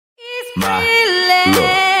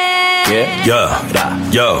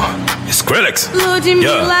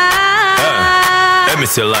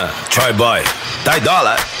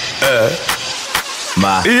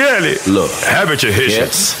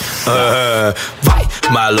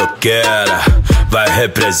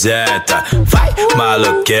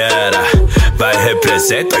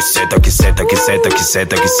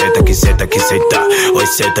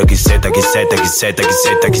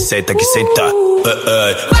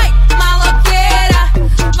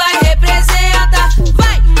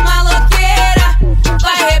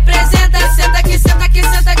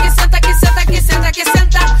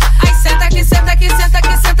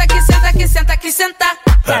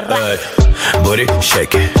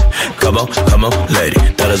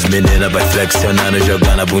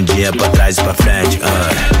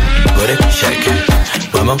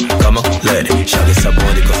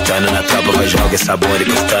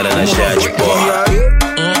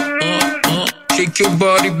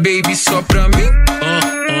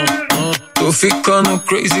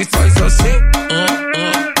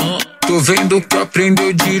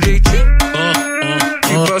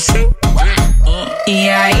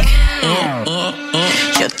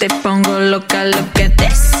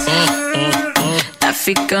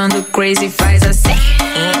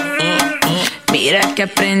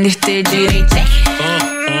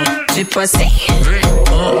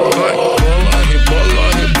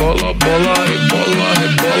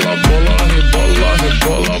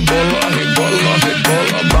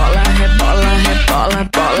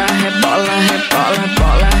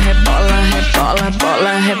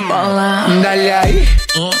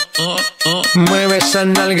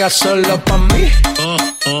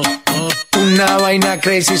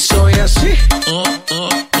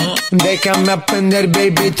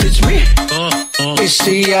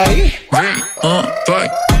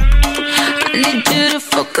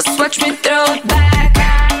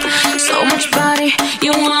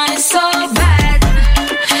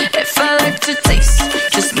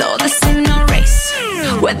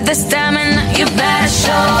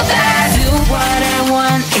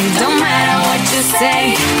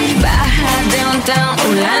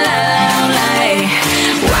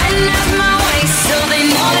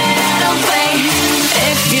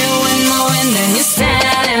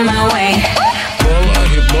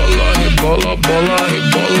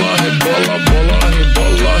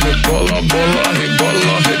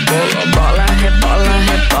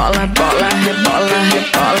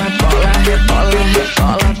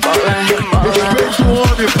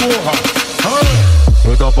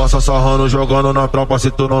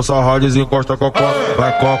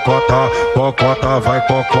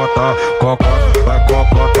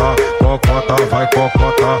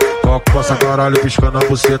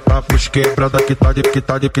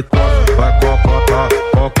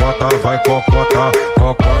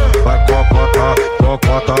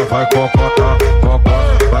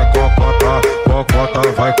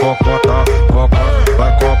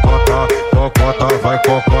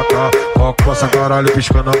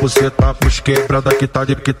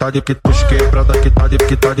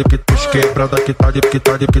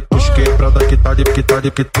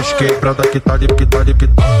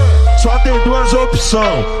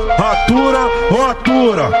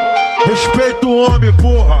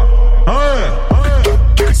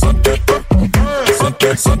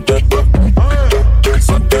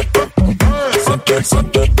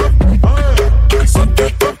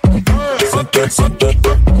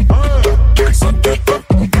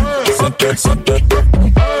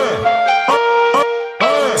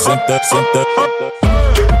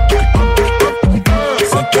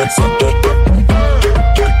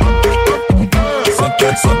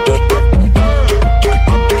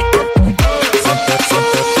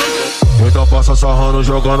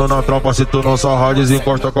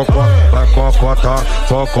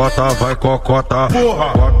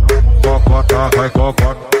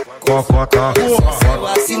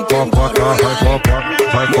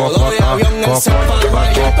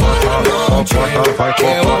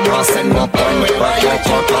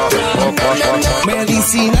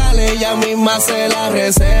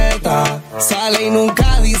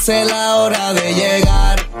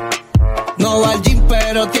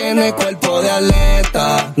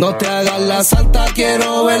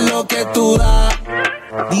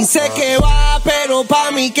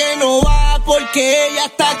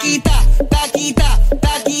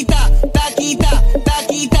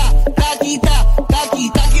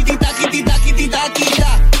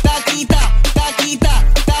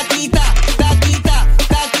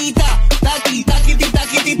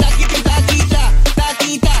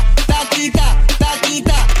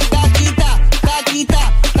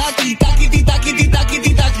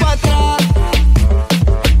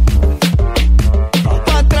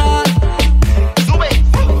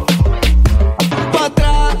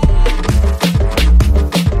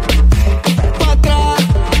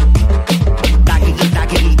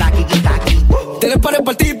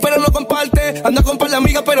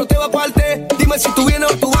amiga, pero te va a parte. Dime si tú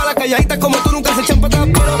vienes o tú vas a la calladita como tú nunca se echan para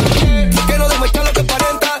atrás. Pero que no demuestra lo que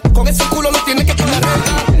aparenta. Con ese culo no tienes que pagar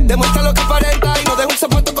renta. Demuestra lo que aparenta y no deja un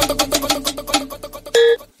zapato con.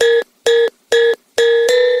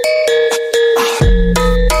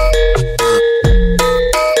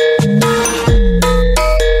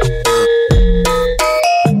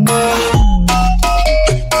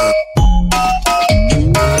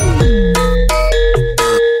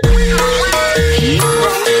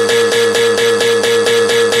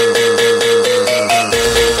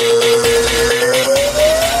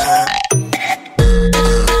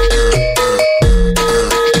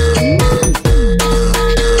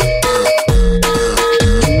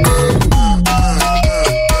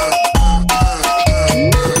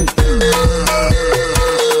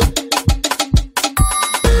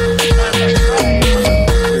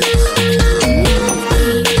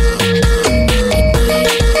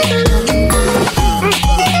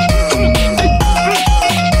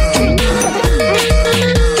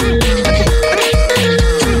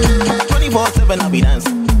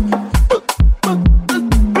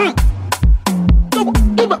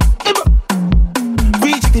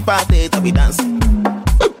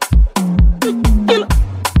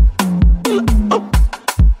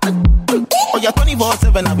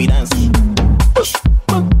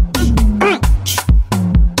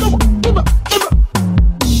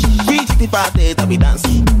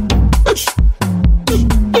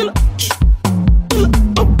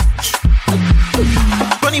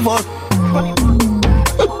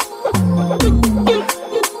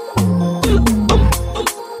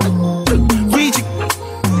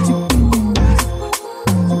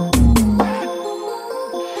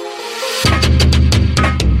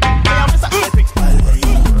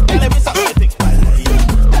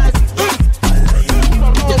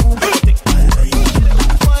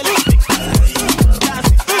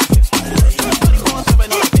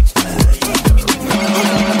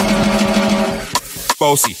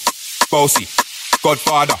 Bossy,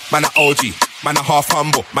 Godfather, man a OG, man a half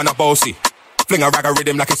humble, man a bossy. Fling a rag a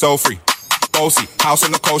rhythm like it's all free. Bossy, house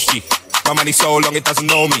on the coast G. My money so long it doesn't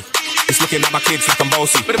know me. It's looking at my kids like I'm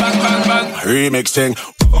bossy. Remix thing.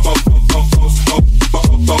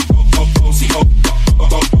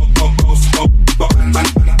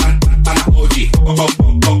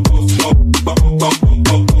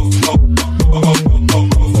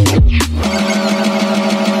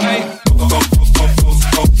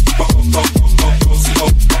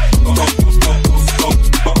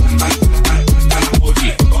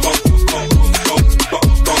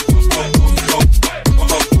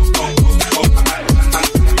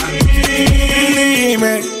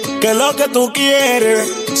 Lo que tú quieres,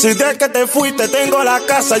 si de que te fuiste tengo la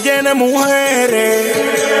casa llena de mujeres,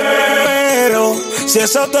 pero si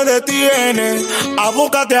eso te detiene,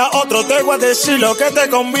 abúscate a otro, te voy a decir lo que te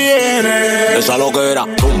conviene. Esa loquera,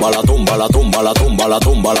 tumba la tumba la tumba la tumba la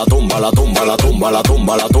tumba la tumba la tumba la tumba la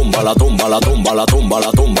tumba la tumba la tumba la tumba la tumba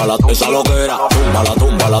la tumba la esa loquera, tumba la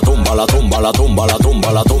tumba la tumba la tumba la tumba la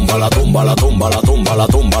tumba la tumba la tumba la tumba la tumba la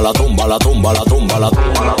tumba la tumba la tumba la tumba la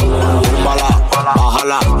túmbala,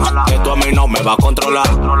 bájala, que tú a mí no me va a controlar.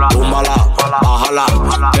 Túmbala, bájala,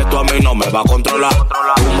 que tú a mí no me va a controlar.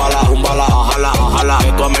 Túmbala, bájala,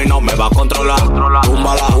 que tú a mí no me va a controlar.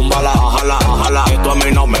 Túmbala, bájala, que tú a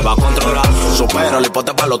mí no me va a controlar. Supéralo y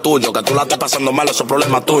ponte pa' lo tuyo, que tú la estás pasando mal, eso es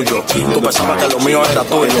problema tuyo. Tú pensabas que lo mío era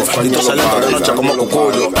tuyo, y tú excelente de noche como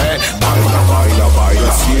cucuyo.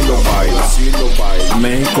 Baila, cielo baila,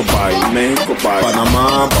 México baila,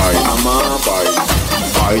 Panamá baila,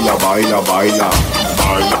 baila, baila, baila,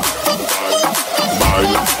 baila,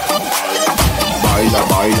 baila, baila,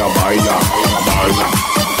 baila, baila, baila,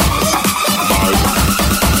 baila,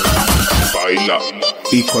 baila,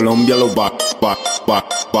 y Colombia lo baila.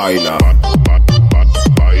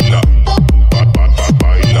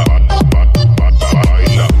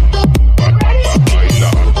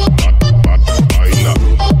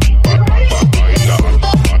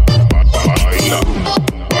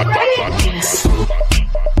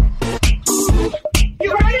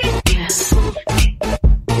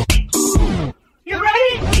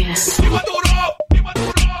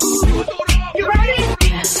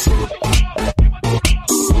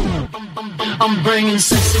 I'm bringing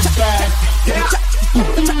sexy back.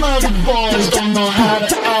 The mother boys don't know how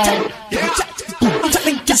to act. I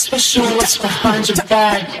think it's special what's behind your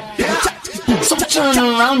back. So turn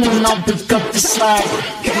around and I'll pick up the slack.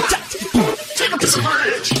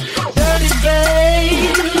 Dirty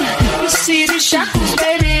babe, you see these shackles,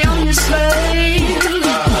 baby, I'm your slave.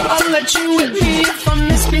 I'll let you whip me if I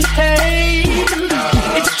misbehave.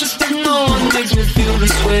 It's just that no one makes me feel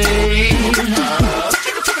this way.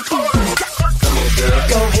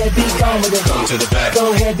 to the back.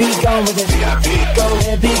 Go ahead, be gone with it. VIP. Go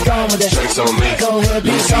ahead, be gone with it. Drinks on me. Go ahead, be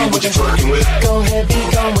Let me see gone what with you're it. twerking with. Go ahead, be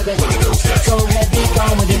gone with it. Look at those steps. Go ahead, be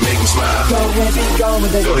gone with it. You make me smile. Go ahead, be gone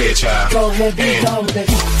with it. Go ahead, child. Go ahead, be gone with it.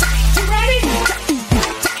 You ready?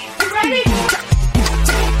 You ready?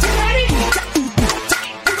 You ready? You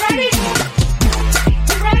ready?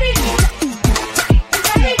 You ready?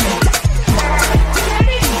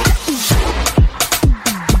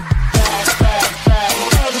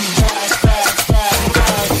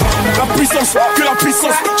 La puissance, que la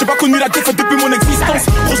puissance. J'ai pas connu la défaite depuis mon existence.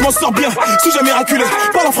 Gros, je m'en sors bien, sujet miraculé.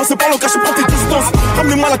 Parle en français, parle en cash, prends tes distances.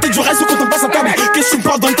 Ramenez-moi la tête, je reste quand on passe à table. Qu'est-ce que tu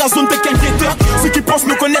parles dans ta zone, t'es qu'un guetteur. Ceux qui pensent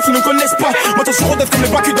me connaissent, ne connaissent pas. Moi, t'as toujours d'être comme les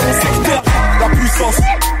bacs dans mon secteur. La puissance,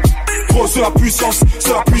 gros, c'est la puissance,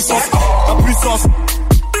 c'est la puissance. La puissance,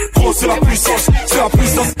 gros, c'est la puissance, c'est la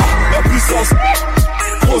puissance. La puissance,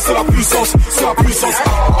 gros, c'est la puissance, c'est la puissance.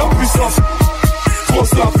 La puissance, gros,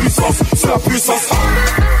 c'est la puissance, c'est la puissance.